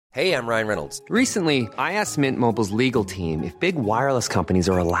Hey, I'm Ryan Reynolds. Recently, I asked Mint Mobile's legal team if big wireless companies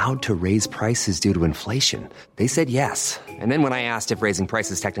are allowed to raise prices due to inflation. They said yes. And then when I asked if raising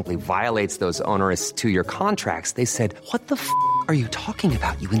prices technically violates those onerous two-year contracts, they said, "What the f*** are you talking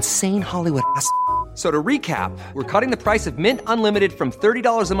about, you insane Hollywood ass?" So to recap, we're cutting the price of Mint Unlimited from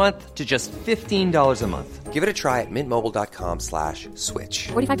 $30 a month to just $15 a month. Give it a try at mintmobile.com/switch.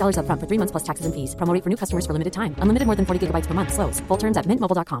 $45 up front for 3 months plus taxes and fees. Promo rate for new customers for limited time. Unlimited more than 40 gigabytes per month. Slows full terms at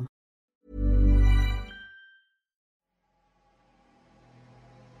mintmobile.com.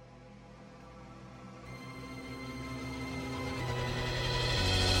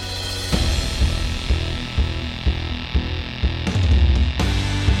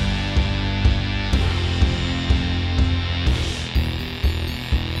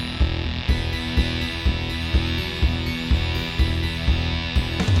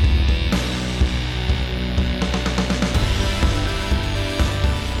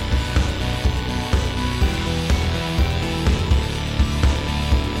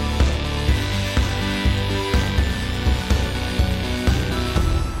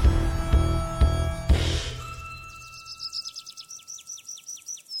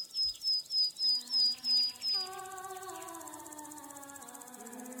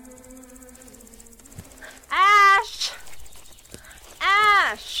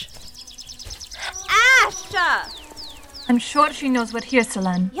 I'm sure she knows we're here,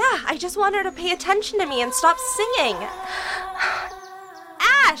 Selene. Yeah, I just want her to pay attention to me and stop singing.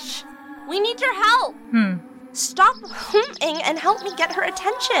 Ash! We need your help! Stop humming and help me get her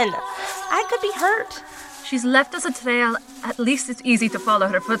attention. I could be hurt. She's left us a trail. At least it's easy to follow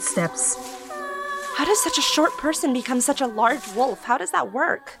her footsteps. How does such a short person become such a large wolf? How does that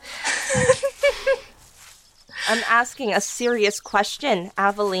work? I'm asking a serious question,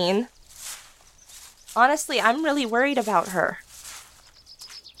 Aveline. Honestly, I'm really worried about her.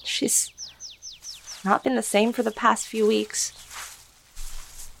 She's not been the same for the past few weeks.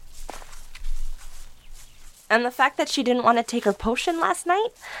 And the fact that she didn't want to take her potion last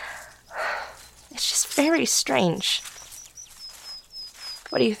night, it's just very strange.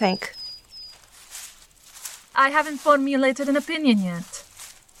 What do you think? I haven't formulated an opinion yet.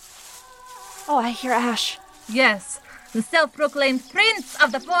 Oh, I hear Ash. Yes, the self-proclaimed prince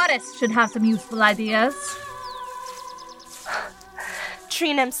of the forest should have some useful ideas.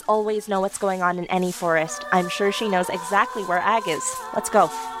 Tree nymphs always know what's going on in any forest. I'm sure she knows exactly where Ag is. Let's go.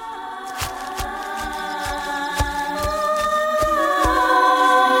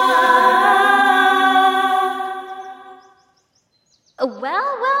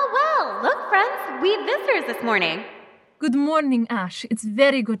 Well. Look, friends, we have visitors this morning. Good morning, Ash. It's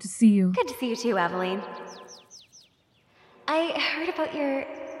very good to see you. Good to see you too, Aveline. I heard about your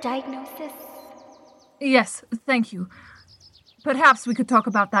diagnosis. Yes, thank you. Perhaps we could talk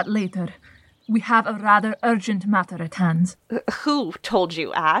about that later. We have a rather urgent matter at hand. Who told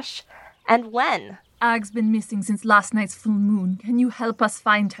you, Ash? And when? Ag's been missing since last night's full moon. Can you help us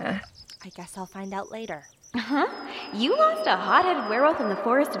find her? I guess I'll find out later. Huh? You lost a hot-headed werewolf in the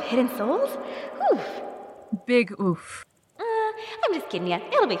Forest of Hidden Souls? Oof. Big oof. I'm just kidding ya.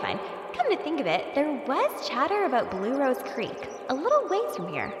 It'll be fine. Come to think of it, there was chatter about Blue Rose Creek, a little ways from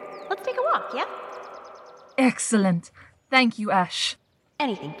here. Let's take a walk, yeah? Excellent. Thank you, Ash.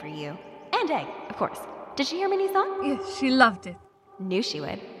 Anything for you. And Egg, of course. Did she hear my new song? Yes, she loved it. Knew she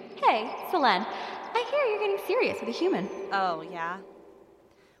would. Hey, Selene, I hear you're getting serious with a human. Oh, yeah?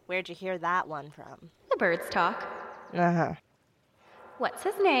 Where'd you hear that one from? The birds talk. Uh-huh. What's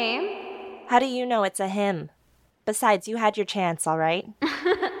his name? How do you know it's a him? Besides, you had your chance, all right?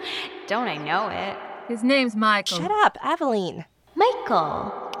 Don't I know it? His name's Michael. Shut up, Aveline.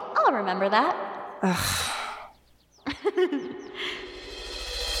 Michael. I'll remember that. Ugh.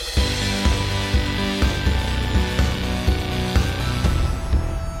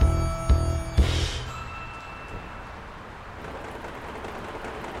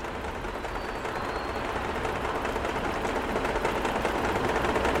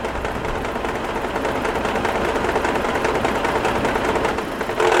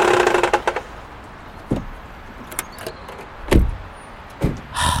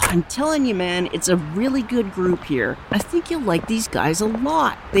 I'm telling you, man, it's a really good group here. I think you'll like these guys a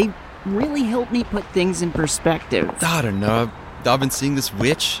lot. They really help me put things in perspective. I don't know. I've been seeing this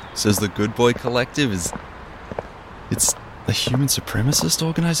witch. Says the Good Boy Collective is... It's a human supremacist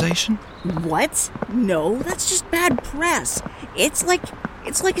organization? What? No, that's just bad press. It's like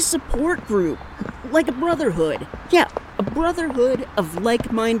a support group. Like a brotherhood. Yeah, a brotherhood of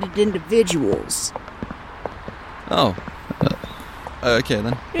like-minded individuals. Oh. Okay,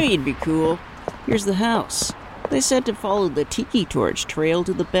 then. Yeah, you'd be cool. Here's the house. They said to follow the tiki torch trail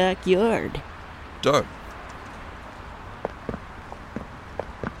to the backyard. Dope.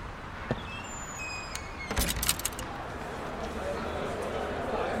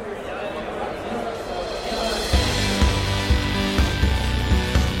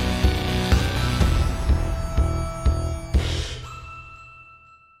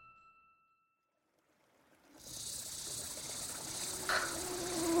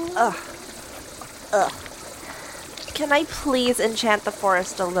 Can I please enchant the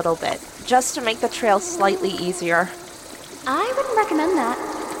forest a little bit, just to make the trail slightly easier? I wouldn't recommend that.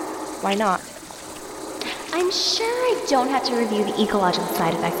 Why not? I'm sure I don't have to review the ecological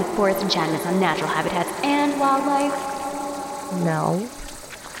side effects of forest enchantments on natural habitats and wildlife. No.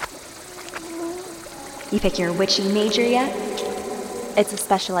 You pick your witchy major yet? It's a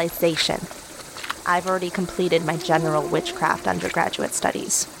specialization. I've already completed my general witchcraft undergraduate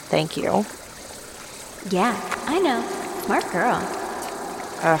studies. Thank you. Yeah, I know. Smart girl.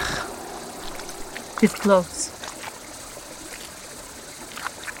 Ugh. It's close.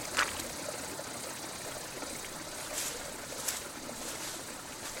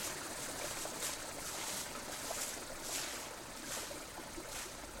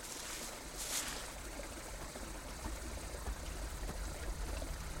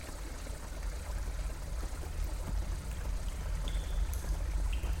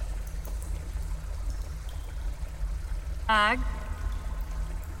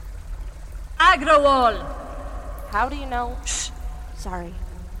 Agrawal! How do you know? Shh. Sorry.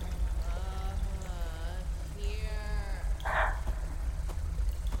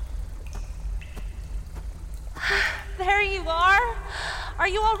 There you are. Are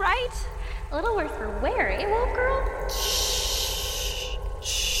you all right? A little worse for wear, eh, Wolf Girl? Shh.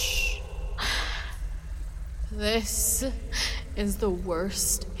 This is the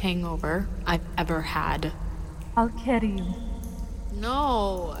worst hangover I've ever had. I'll carry you.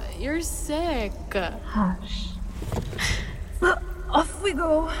 No, you're sick. Hush. Off we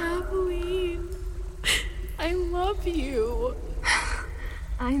go. Aveline, I love you.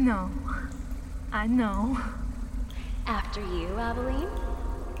 I know. After you, Aveline.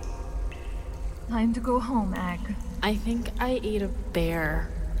 Time to go home, Ag. I think I ate a bear.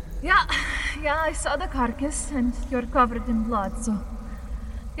 Yeah, I saw the carcass, and you're covered in blood, so...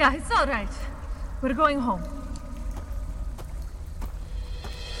 Yeah, it's all right. We're going home.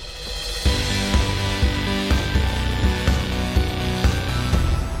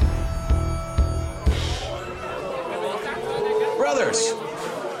 Brothers!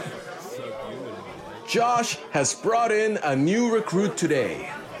 Josh has brought in a new recruit today.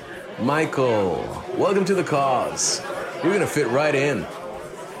 Michael, welcome to the cause. You're gonna fit right in.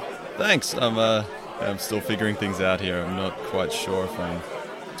 Thanks. I'm still figuring things out here. I'm not quite sure if I'm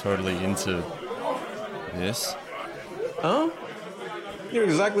totally into this. Huh? You're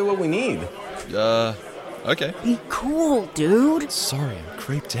exactly what we need. Okay. Be cool, dude. Sorry, I'm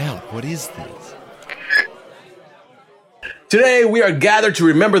creeped out. What is this? Today we are gathered to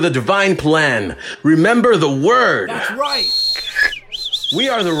remember the divine plan. Remember the word. That's right. We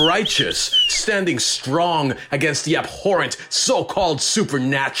are the righteous, standing strong against the abhorrent so-called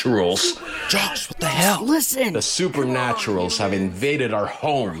supernaturals. Josh, what the hell? Listen. The supernaturals have invaded our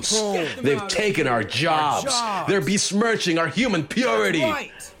homes. They've taken our jobs. They're besmirching our human purity.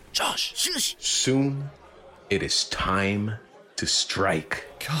 Josh. Shush. Soon, it is time to strike.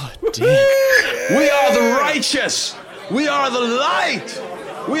 God damn. We are the righteous. We are the light.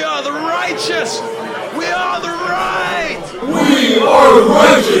 We are the righteous. We are the right. We are the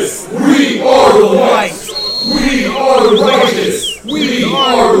righteous. We are the light. We are the righteous. We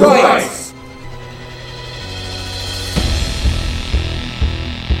are the right.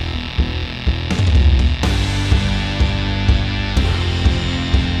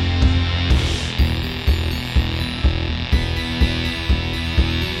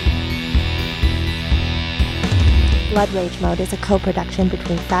 Blood Rage Mode is a co-production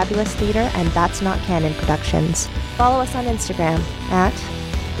between Fabulous Theater and That's Not Canon Productions. Follow us on Instagram at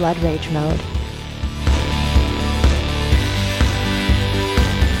Blood Rage Mode.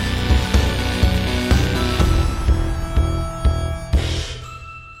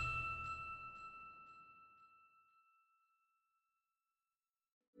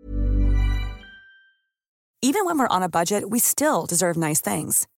 Even when we're on a budget, we still deserve nice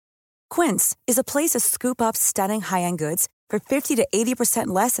things. Quince is a place to scoop up stunning high-end goods for 50 to 80%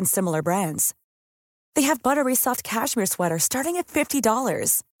 less than similar brands. They have buttery soft cashmere sweaters starting at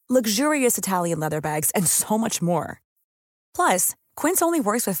 $50, luxurious Italian leather bags, and so much more. Plus, Quince only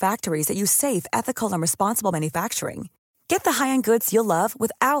works with factories that use safe, ethical, and responsible manufacturing. Get the high-end goods you'll love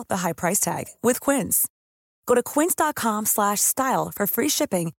without the high price tag with Quince. Go to quince.com/style for free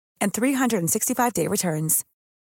shipping and 365-day returns.